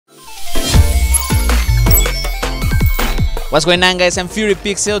What's going on, guys? I'm Fury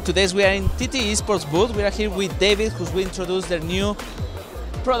Pixel. Today we are in TT eSports booth. We are here with David, who's will introduce their new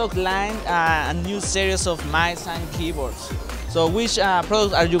product line, a new series of mice and keyboards. So which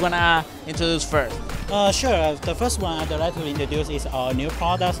products are you gonna introduce first? Sure. The first one I'd like to introduce is our new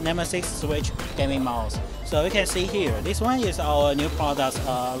product, Nemesis Switch Gaming Mouse. So you can see here, this one is our new product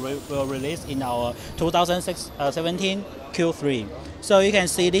will release in our 2017 Q3. So you can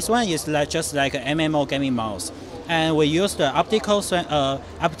see this one is just like an MMO gaming mouse. And we use the optical sensor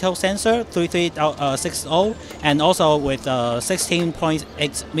 3360 and also with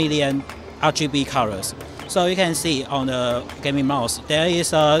 16.8 million RGB colors. So you can see on the gaming mouse, there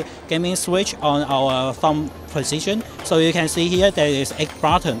is a gaming switch on our thumb position. So you can see here there is 8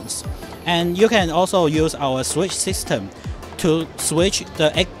 buttons. And you can also use our switch system to switch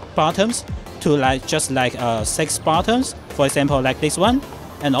the 8 buttons to just like 6 buttons, for example like this one.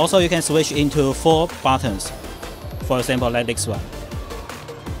 And also you can switch into 4 buttons, for example like this one.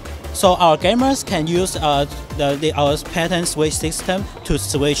 So our gamers can use our pattern switch system to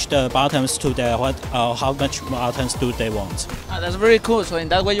switch the buttons to how much buttons do they want. That's very cool. So in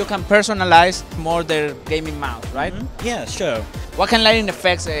that way you can personalize more their gaming mouse, right? Yeah, sure. What can lighting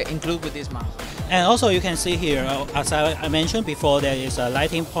effects include with this mouse? And also you can see here, as I mentioned before, there is a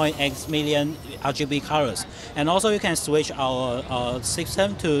 19.8 million RGB colors. And also you can switch our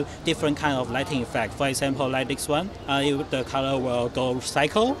system to different kind of lighting effect. For example, like this one, the color will go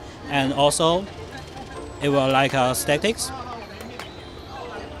cycle, and also it will like statics.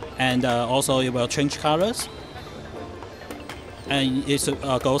 And also it will change colors. And it's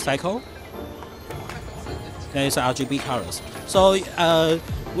go cycle. There is RGB colors. So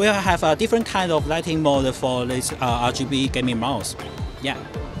we'll have a different kind of lighting mode for this RGB gaming mouse. Yeah.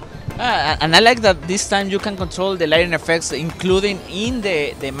 And I like that this time you can control the lighting effects including in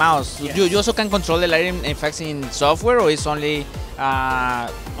the mouse. Yes. You also can control the lighting effects in software, or it's only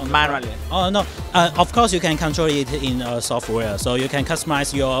manually? Oh no, of course you can control it in software. So you can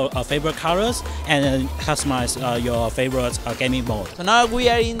customize your favorite colors and customize your favorite gaming mode. So now we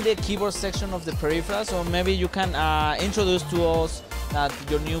are in the keyboard section of the peripheral, so maybe you can introduce to us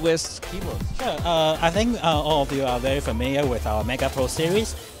your newest keyboard. Sure. I think all of you are very familiar with our Mega Pro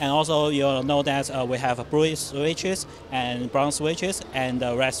series, and also you'll know that we have blue switches and brown switches and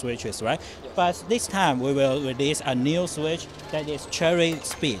red switches, right? But this time we will release a new switch that is Cherry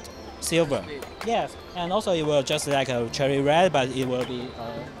Speed Silver. Yes, and also it will just like a Cherry Red, but it will be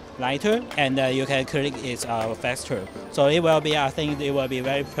lighter, and you can click it faster. So it will be, I think it will be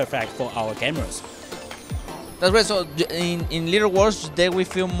very perfect for our gamers. That's right. So in little words, they will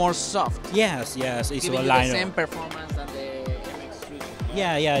feel more soft. Yes, it's giving lighter. The same performance than the MX switch.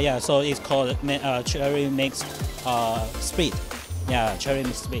 Yeah. So it's called Cherry Mix Speed. Yeah, Cherry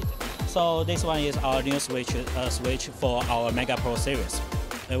Mix Speed. So this one is our new switch for our Mega Pro series.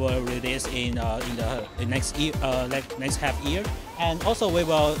 It will release in the next year, next half year, and also we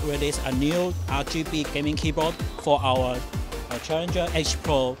will release a new RGB gaming keyboard for our Challenger H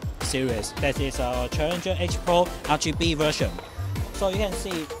Pro series. That is our Challenger H Pro RGB version. So you can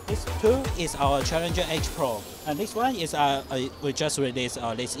see this two is our Challenger H Pro, and this one is we just released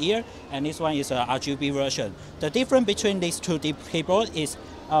this year, and this one is a RGB version. The difference between these two keyboards is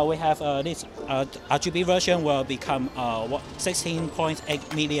we have this RGB version will become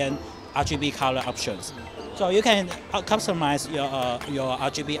 16.8 million RGB color options. So you can customize your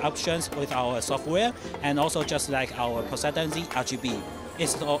RGB options with our software, and also just like our Poseidon Z RGB.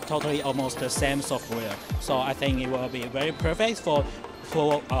 It's totally almost the same software. So I think it will be very perfect for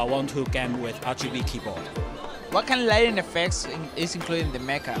who want to game with RGB keyboard. What kind of lighting effects is included in the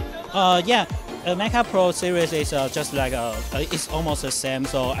Mecha? Yeah, the Mecha Pro series is just like it's almost the same.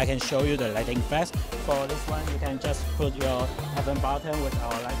 So I can show you the lighting effects. For this one, you can just put your F1 button with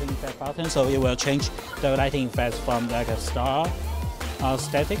our lighting effect button, so it will change the lighting effects from like a star,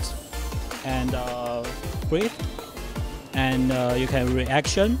 statics, and breathe, and you can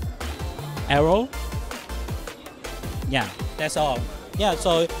reaction, arrow. Yeah, that's all. Yeah,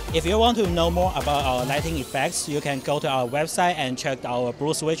 so if you want to know more about our lighting effects, you can go to our website and check our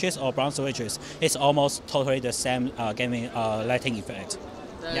blue switches or brown switches. It's almost totally the same gaming lighting effect.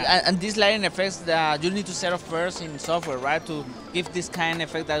 Yeah. And these lighting effects you need to set up first in software, right, to give this kind of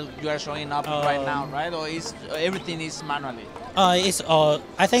effect that you are showing up right now, right? Or everything is manually?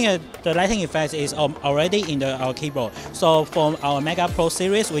 I think the lighting effect is already in our keyboard. So for our Mega Pro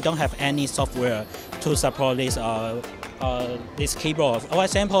series, we don't have any software to support this keyboard. For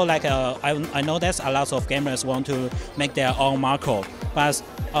example, like I know that a lot of gamers want to make their own macro, but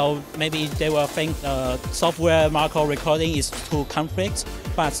maybe they will think software macro recording is too complex.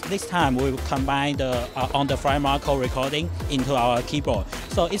 but this time we will combine the on-the-fly Marco recording into our keyboard.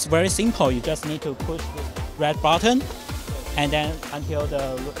 So it's very simple. You just need to push this red button, and then until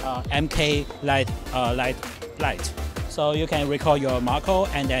the MK light. So you can record your Marco,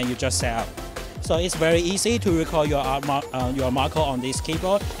 and then you just set up. So it's very easy to record your Marco on this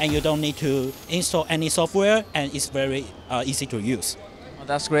keyboard, and you don't need to install any software, and it's very easy to use. Oh,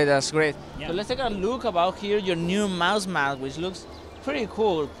 that's great, that's great. Yeah. So let's take a look about here your new mouse mat, which looks pretty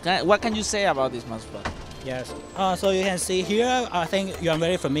cool. What can you say about this mouse pad? Yes. So you can see here, I think you are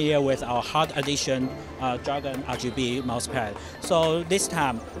very familiar with our hard edition Dragon RGB mousepad. So this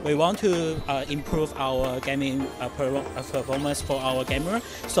time we want to improve our gaming performance for our gamer.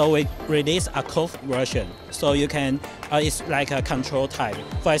 So we release a curved version. So you can, it's like a control type.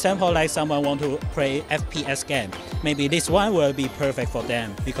 For example, like someone want to play FPS game, maybe this one will be perfect for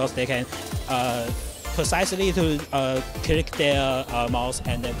them because they can precisely to click their mouse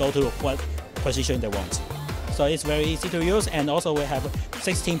and then go to what position they want. So it's very easy to use, and also we have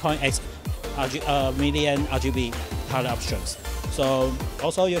 16.8 million RGB color options. So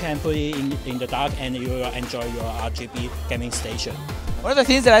also you can put it in the dark and you will enjoy your RGB gaming station. One of the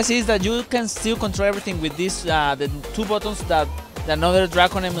things that I see is that you can still control everything with these the two buttons that another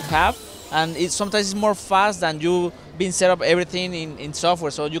Dragon M have, and sometimes it's more fast than you being set up everything in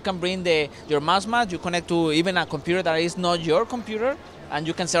software. So you can bring your mouse mat, you connect to even a computer that is not your computer, and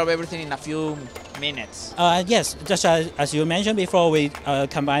you can set up everything in a few minutes. Yes, just as you mentioned before, we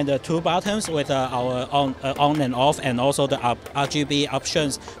combine the two buttons with our on and off, and also the RGB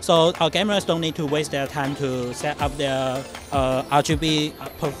options. So our gamers don't need to waste their time to set up their RGB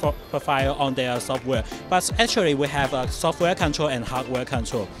profile on their software. But actually, we have a software control and hardware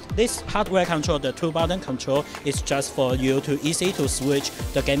control. This hardware control, the two-button control, is just for you to easy to switch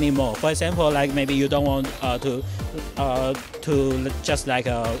the gaming mode. For example, like maybe you don't want to just like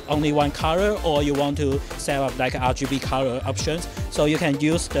only one color, or you want to set up like RGB color options. So you can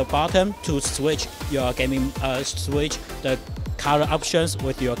use the button to switch your gaming, switch the color options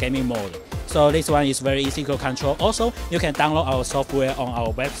with your gaming mode. So this one is very easy to control. Also, you can download our software on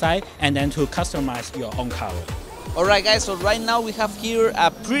our website and then to customize your own color. Alright guys, so right now we have here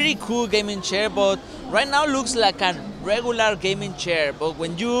a pretty cool gaming chair, but right now looks like a regular gaming chair. But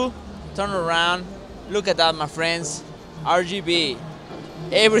when you turn around, look at that, my friends, RGB.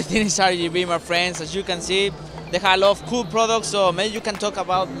 Everything is RGB, my friends. As you can see, they have a lot of cool products, so maybe you can talk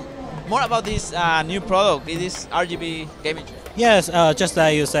about more about this new product, this RGB gaming chair. Yes, just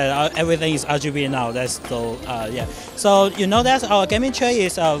like you said, everything is RGB now. That's so yeah. So you know that our gaming chair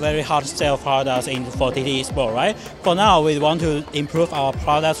is a very hard sell product for TT eSports, right? For now, we want to improve our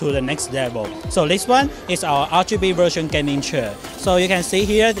product to the next level. So this one is our RGB version gaming chair. So you can see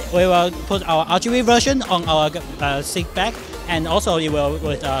here, we will put our RGB version on our seat back, and also it will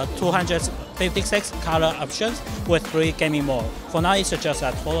with 256 color options with 3 gaming mode. For now, it's just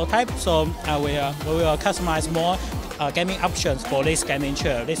a prototype, so we will customize more gaming options for this gaming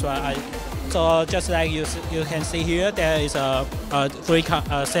chair. This one, so just like you can see here, there is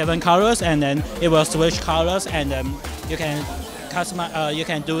 7 colors, and then it will switch colors, and then you can customize. You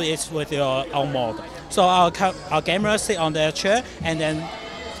can do it with your own mode. So our gamers sit on their chair, and then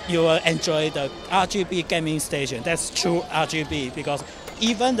you will enjoy the RGB gaming station. That's true RGB, because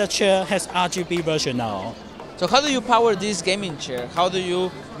even the chair has RGB version now. So how do you power this gaming chair? How do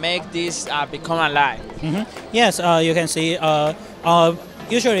you make this become alive? Yes, you can see.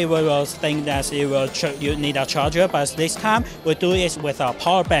 Usually we will think that you need a charger, but this time we do it with a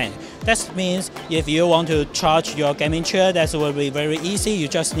power bank. That means if you want to charge your gaming chair, that will be very easy. You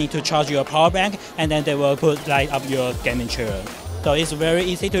just need to charge your power bank, and then they will light up your gaming chair. So it's very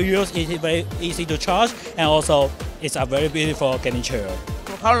easy to use, it's very easy to charge, and also it's a very beautiful gaming chair.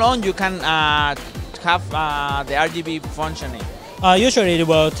 So how long you can have the RGB functioning? Usually it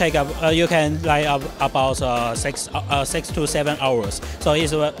will take up. You can light up about 6 to 7 hours. So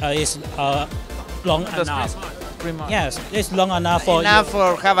it's long enough. Yes, it's long enough for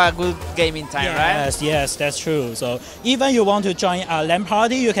have a good gaming time, right? Yes, that's true. So even you want to join a LAN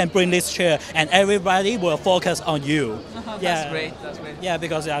party, you can bring this chair, and everybody will focus on you. That's great. That's great. Yeah,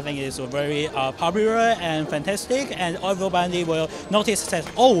 because I think it's very popular and fantastic, and everybody will notice that,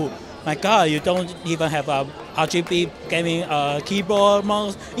 oh my God, you don't even have a RGB gaming keyboard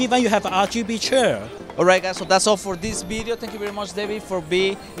mouse. Even you have an RGB chair. Alright guys, so that's all for this video. Thank you very much, David, for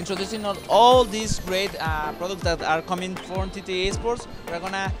introducing all these great products that are coming from TT eSports. We're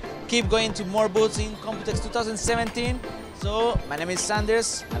gonna keep going to more booths in Computex 2017. So my name is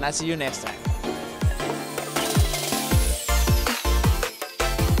Sanders, and I'll see you next time.